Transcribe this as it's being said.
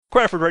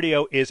Cranford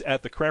Radio is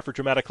at the Cranford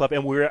Dramatic Club,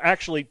 and we're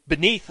actually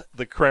beneath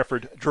the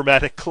Cranford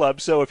Dramatic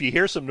Club. So if you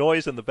hear some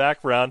noise in the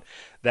background,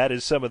 that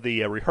is some of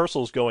the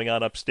rehearsals going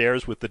on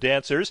upstairs with the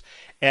dancers.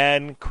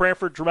 And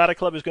Cranford Dramatic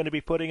Club is going to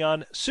be putting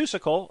on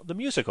Seussical, the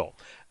musical,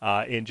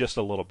 in just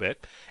a little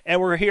bit. And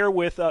we're here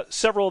with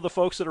several of the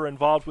folks that are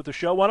involved with the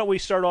show. Why don't we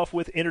start off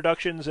with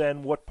introductions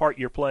and what part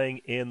you're playing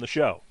in the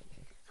show?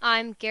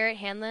 I'm Garrett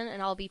Hanlon,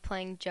 and I'll be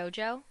playing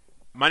JoJo.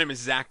 My name is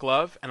Zach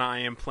Love, and I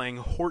am playing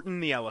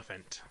Horton the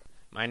Elephant.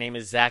 My name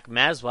is Zach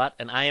Maswat,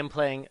 and I am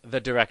playing the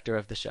director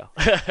of the show.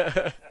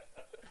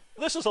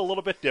 This is a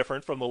little bit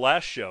different from the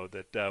last show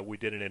that we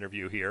did an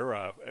interview here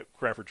at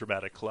Cranford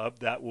Dramatic Club.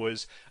 That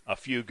was A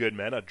Few Good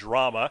Men, a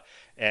drama,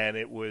 and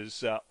it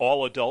was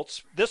all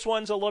adults. This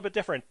one's a little bit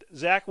different.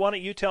 Zach, why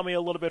don't you tell me a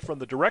little bit from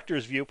the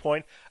director's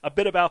viewpoint, a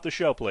bit about the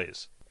show,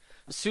 please.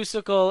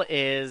 Seussical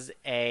is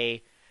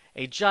a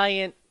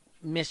giant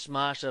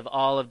mishmash of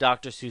all of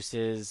Dr.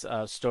 Seuss's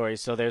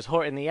stories. So there's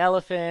Horton the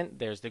Elephant,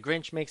 there's the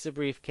Grinch makes a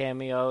brief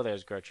cameo,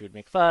 there's Gertrude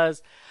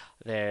McFuzz,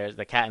 there's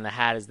the Cat in the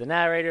Hat is the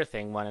narrator,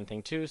 Thing 1 and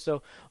Thing 2.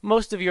 So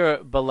most of your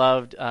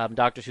beloved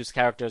Dr. Seuss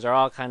characters are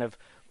all kind of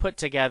put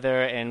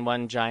together in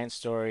one giant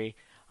story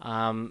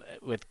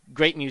with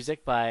great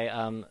music by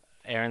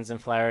Ahrens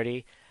and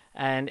Flaherty.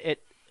 And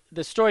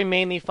the story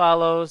mainly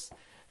follows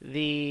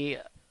the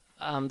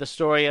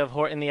story of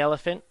Horton the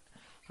Elephant,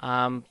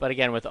 but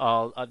again, with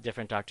all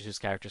different Dr. Seuss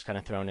characters kind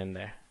of thrown in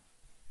there.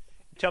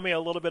 Tell me a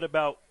little bit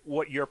about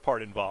what your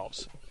part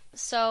involves.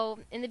 So,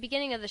 in the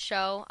beginning of the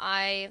show,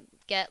 I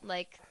get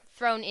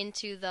thrown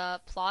into the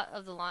plot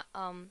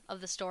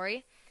of the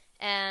story,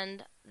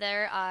 and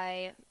there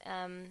I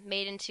am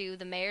made into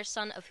the mayor's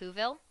son of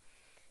Whoville,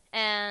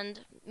 and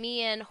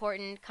me and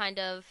Horton kind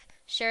of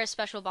share a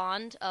special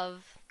bond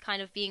of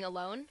kind of being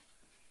alone,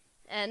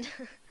 and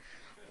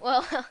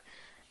well,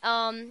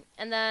 and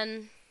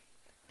then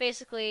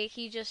basically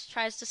he just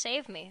tries to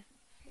save me.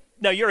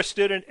 Now, you're a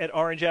student at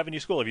Orange Avenue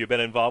School. Have you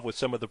been involved with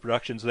some of the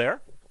productions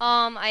there?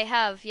 I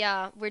have,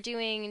 yeah. We're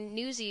doing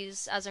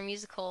Newsies as a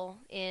musical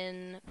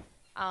in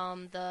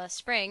the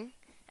spring,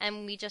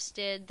 and we just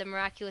did The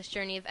Miraculous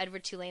Journey of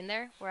Edward Tulane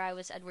there, where I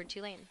was Edward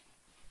Tulane.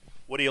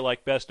 What do you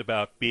like best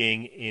about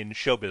being in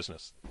show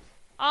business?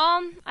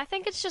 I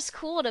think it's just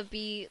cool to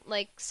be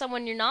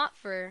someone you're not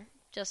for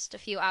just a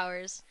few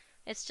hours.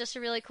 It's just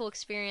a really cool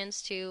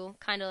experience to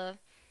kind of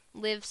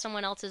live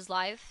someone else's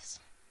lives.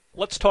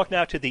 Let's talk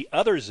now to the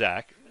other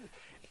Zach.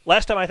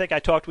 Last time I think I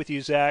talked with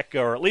you, Zach,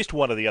 or at least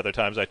one of the other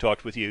times I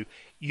talked with you,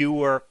 you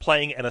were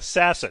playing an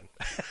assassin,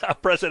 a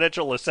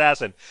presidential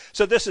assassin.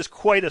 So this is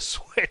quite a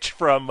switch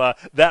from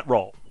that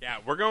role. Yeah,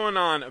 we're going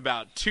on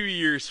about 2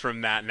 years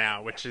from that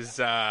now, which is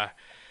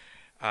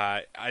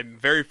I'm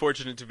very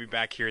fortunate to be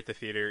back here at the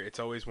theater. It's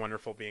always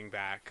wonderful being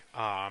back.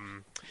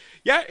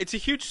 Yeah, it's a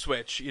huge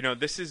switch. You know,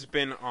 this has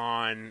been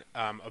on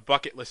a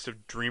bucket list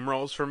of dream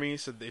roles for me,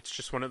 so it's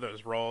just one of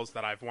those roles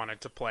that I've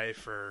wanted to play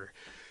for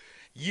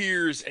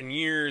years and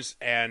years.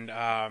 And,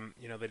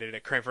 they did it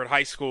at Cranford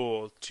High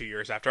School 2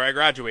 years after I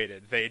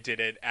graduated. They did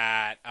it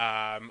at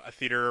a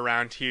theater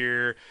around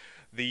here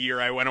the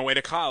year I went away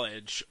to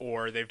college,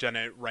 or they've done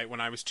it right when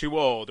I was too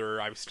old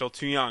or I was still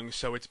too young.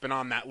 So it's been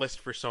on that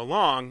list for so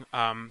long.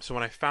 So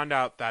when I found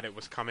out that it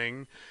was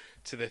coming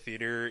to the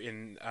theater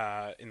in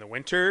the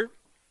winter,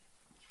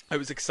 I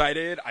was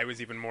excited. I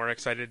was even more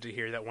excited to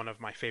hear that one of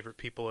my favorite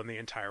people in the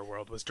entire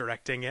world was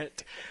directing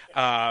it.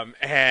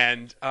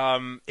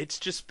 It's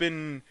just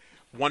been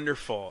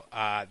wonderful.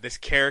 This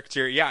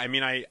character, yeah, I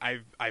mean,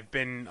 I've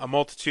been a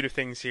multitude of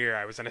things here.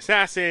 I was an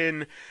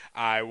assassin.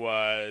 I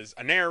was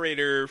a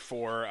narrator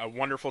for a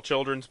wonderful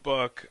children's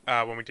book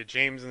when we did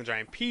James and the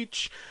Giant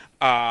Peach.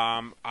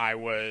 I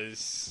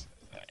was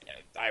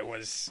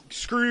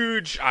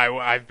Scrooge.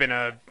 I've been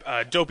a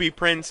dopey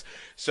prince.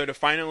 So to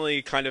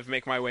finally kind of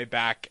make my way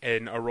back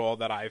in a role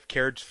that I've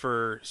cared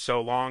for so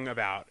long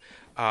about,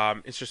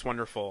 it's just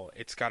wonderful.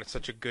 It's got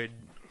such a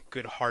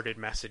good-hearted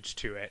message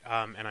to it,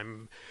 and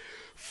I'm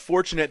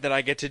fortunate that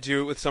I get to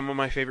do it with some of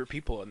my favorite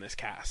people in this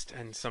cast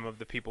and some of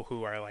the people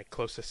who are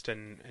closest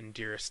and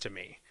dearest to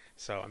me.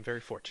 So I'm very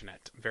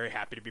fortunate. I'm very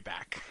happy to be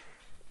back.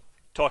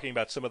 Talking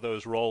about some of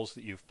those roles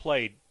that you've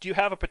played, do you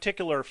have a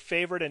particular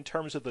favorite in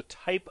terms of the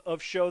type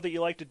of show that you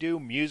like to do?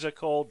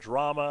 Musical,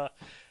 drama,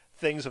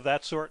 things of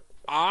that sort?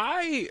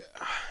 I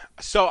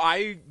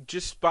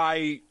just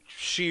by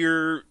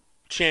sheer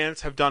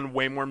chance have done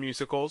way more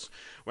musicals.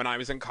 When I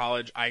was in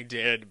college, I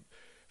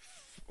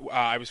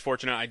was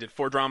fortunate. I did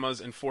 4 dramas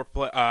and 4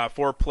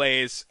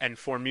 plays and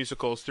 4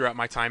 musicals throughout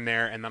my time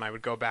there, and then I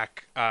would go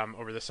back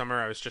over the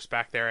summer. I was just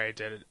back there. I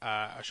did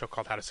a show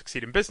called How to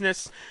Succeed in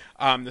Business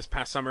this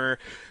past summer.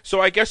 So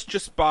I guess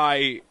just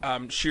by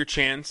sheer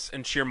chance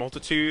and sheer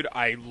multitude,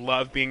 I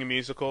love being in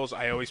musicals.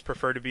 I always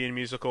prefer to be in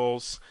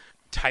musicals.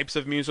 Types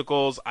of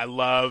musicals. I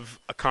love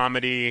a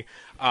comedy,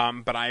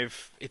 but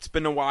it's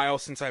been a while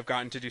since I've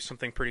gotten to do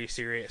something pretty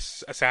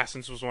serious.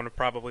 Assassins was one of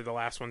probably the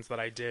last ones that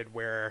I did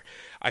where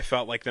I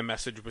felt like the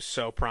message was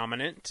so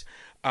prominent,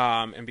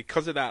 and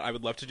because of that, I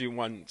would love to do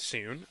one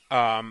soon.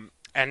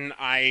 And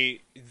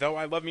though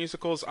I love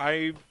musicals,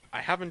 I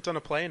haven't done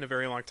a play in a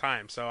very long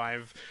time, so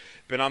I've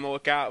been on the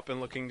lookout, been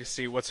looking to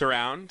see what's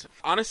around.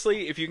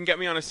 Honestly, if you can get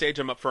me on a stage,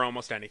 I'm up for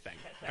almost anything.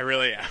 I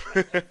really am.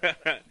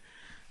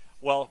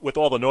 Well, with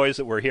all the noise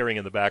that we're hearing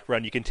in the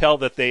background, you can tell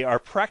that they are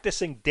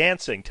practicing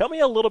dancing. Tell me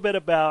a little bit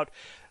about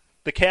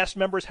the cast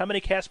members. How many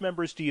cast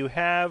members do you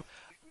have?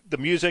 The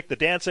music, the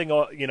dancing,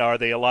 are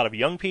they a lot of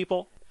young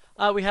people?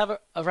 We have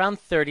around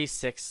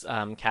 36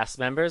 cast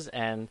members,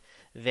 and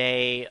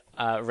they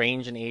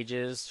range in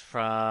ages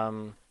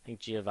from, I think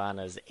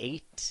Giovanna's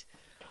 8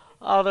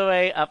 all the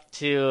way up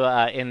to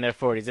in their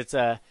 40s. It's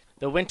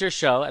the winter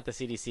show at the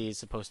CDC is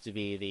supposed to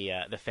be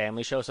the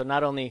family show, so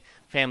not only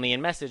family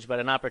and message, but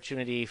an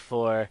opportunity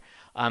for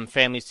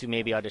families to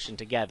maybe audition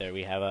together.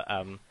 We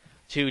have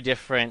two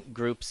different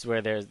groups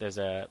where there's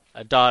a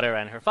daughter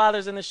and her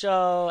father's in the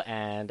show,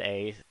 and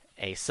a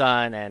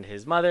son and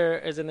his mother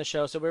is in the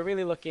show. So we're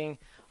really looking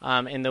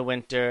in the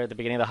winter, the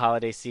beginning of the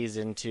holiday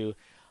season, to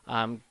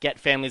get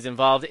families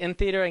involved in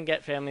theater and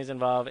get families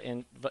involved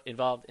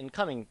in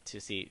coming to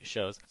see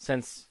shows.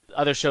 Since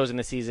other shows in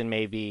the season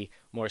may be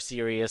more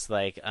serious,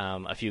 like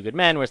A Few Good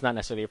Men, where it's not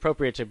necessarily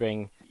appropriate to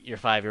bring your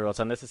 5-year-olds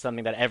on, this is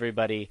something that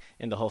everybody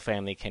in the whole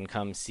family can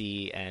come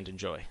see and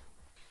enjoy.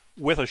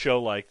 With a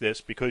show like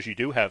this, because you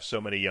do have so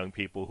many young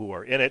people who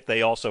are in it,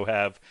 they also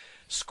have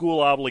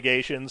school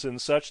obligations and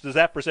such. Does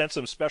that present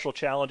some special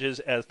challenges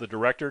as the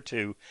director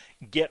to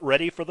get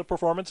ready for the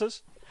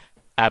performances?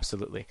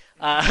 Absolutely.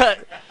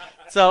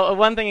 So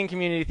one thing in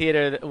community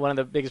theater, one of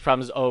the biggest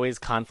problems is always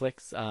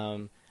conflicts,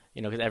 because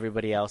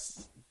everybody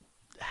else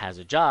has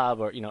a job,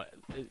 or,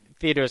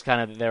 theater is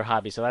kind of their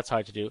hobby, so that's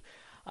hard to do.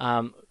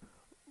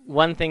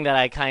 One thing that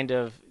I kind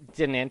of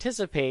didn't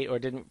anticipate or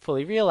didn't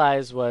fully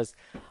realize was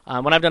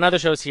when I've done other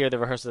shows here, the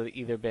rehearsals have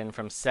either been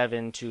from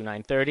 7 to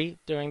 9:30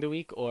 during the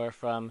week or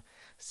from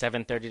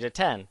 7:30 to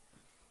 10.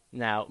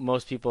 Now,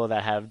 most people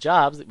that have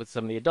jobs, with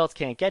some of the adults,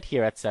 can't get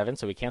here at 7,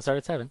 so we can't start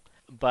at 7.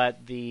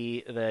 But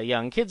the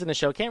young kids in the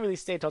show can't really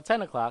stay till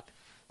 10 o'clock.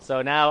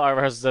 So now our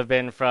rehearsals have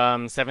been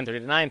from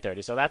 7:30 to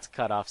 9:30, so that's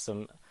cut off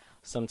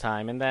some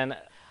time. And then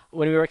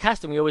when we were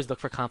casting, we always look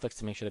for conflicts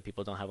to make sure that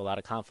people don't have a lot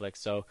of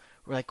conflicts. So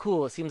we're like,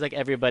 cool, it seems like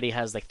everybody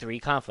has like 3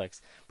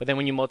 conflicts. But then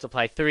when you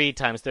multiply 3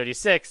 times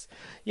 36,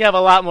 you have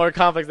a lot more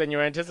conflicts than you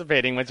were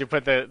anticipating once you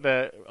put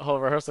the whole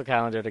rehearsal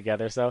calendar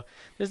together. So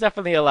there's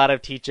definitely a lot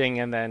of teaching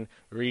and then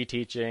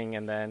reteaching,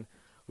 and then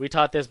we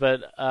taught this,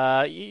 but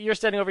you're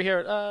standing over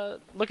here.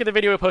 Look at the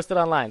video we posted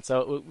online.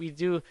 So we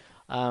do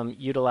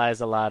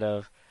utilize a lot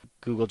of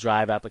Google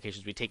Drive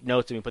applications. We take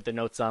notes and we put the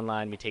notes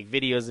online. We take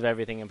videos of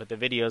everything and put the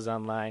videos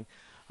online.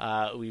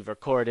 We've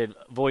recorded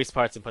voice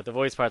parts and put the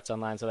voice parts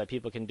online so that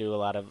people can do a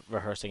lot of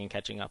rehearsing and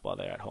catching up while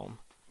they're at home.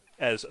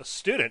 As a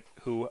student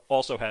who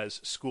also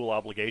has school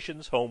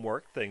obligations,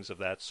 homework, things of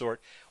that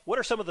sort, what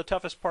are some of the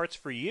toughest parts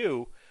for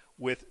you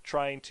with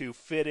trying to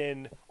fit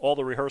in all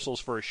the rehearsals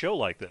for a show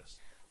like this?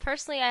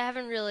 Personally, I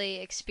haven't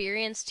really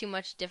experienced too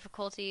much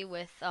difficulty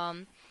with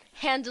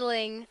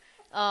handling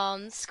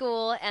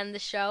school and the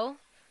show,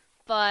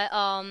 but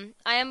I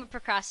am a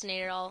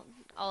procrastinator. I'll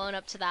own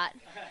up to that.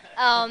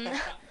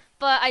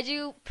 But I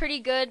do pretty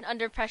good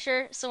under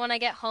pressure, so when I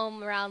get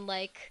home around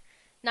like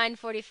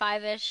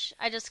 9:45ish,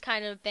 I just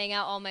kind of bang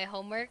out all my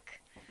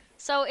homework.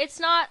 So it's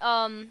not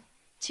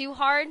too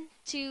hard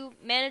to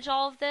manage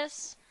all of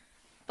this,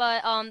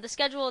 but the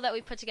schedule that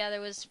we put together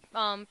was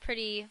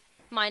pretty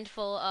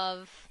mindful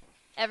of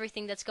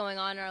everything that's going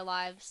on in our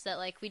lives, that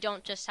like we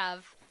don't just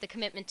have the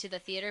commitment to the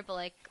theater, but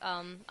like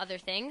other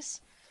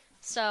things.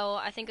 So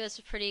I think it was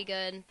pretty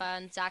good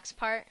on Zach's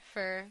part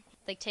for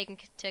like taking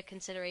into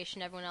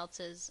consideration everyone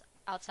else's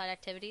outside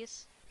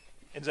activities.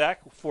 And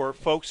Zach, for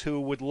folks who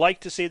would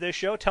like to see this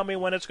show, tell me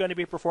when it's going to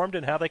be performed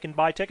and how they can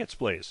buy tickets,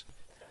 please.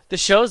 The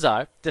shows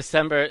are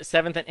December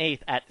 7th and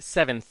 8th at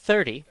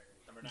 7:30.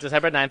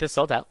 December 9th is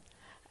sold out.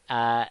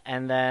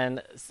 And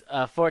then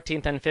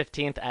 14th and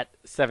 15th at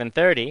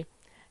 7:30.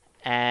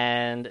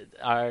 And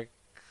our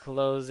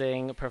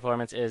closing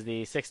performance is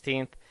the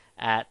 16th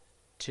at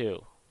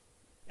 2.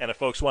 And if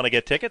folks want to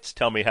get tickets,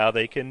 tell me how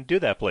they can do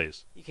that,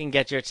 please. You can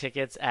get your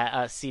tickets at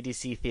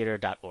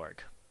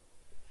cdctheater.org.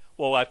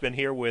 Well, I've been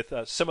here with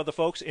some of the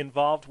folks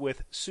involved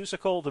with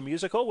Seussical the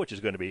Musical, which is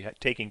going to be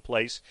taking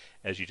place,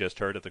 as you just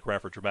heard, at the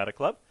Cranford Dramatic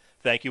Club.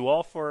 Thank you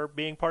all for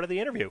being part of the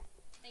interview.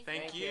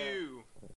 Thank you.